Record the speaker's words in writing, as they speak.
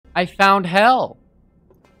I found hell.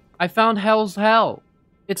 I found hell's hell.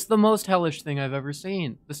 It's the most hellish thing I've ever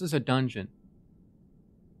seen. This is a dungeon.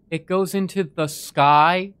 It goes into the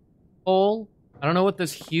sky hole. I don't know what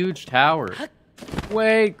this huge tower.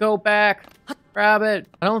 Wait, go back. Grab it.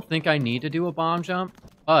 I don't think I need to do a bomb jump,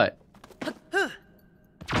 but I'm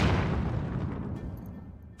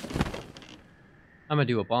gonna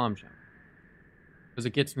do a bomb jump. Because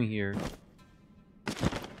it gets me here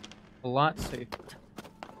a lot safer.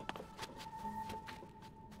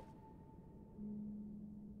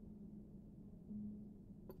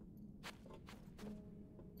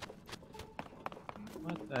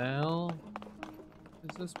 What the hell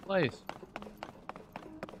is this place?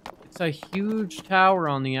 It's a huge tower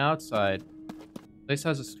on the outside. Place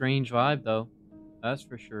has a strange vibe, though. That's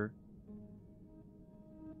for sure.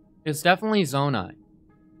 It's definitely Zonai.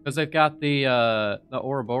 Because they've got the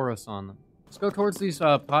Ouroboros on them. Let's go towards these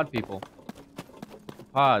pod people. The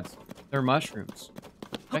pods. They're mushrooms.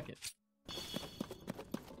 Check it.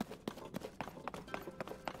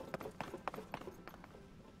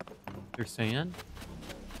 They're sand?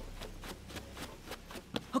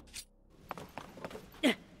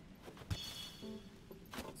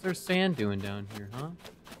 What's their sand doing down here, huh?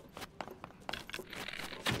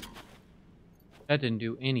 That didn't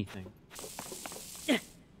do anything.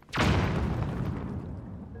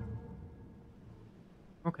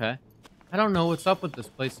 Okay. I don't know what's up with this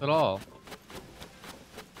place at all.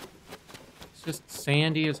 It's just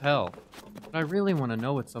sandy as hell. But I really want to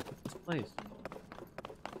know what's up with this place.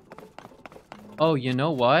 Oh, you know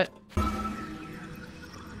what?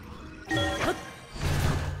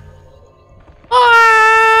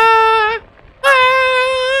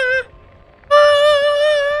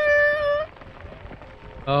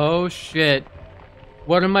 Oh shit.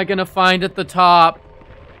 What am I gonna find at the top?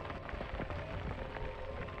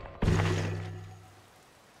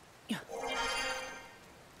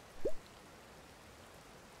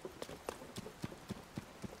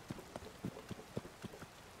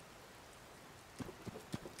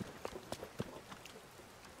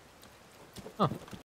 Huh.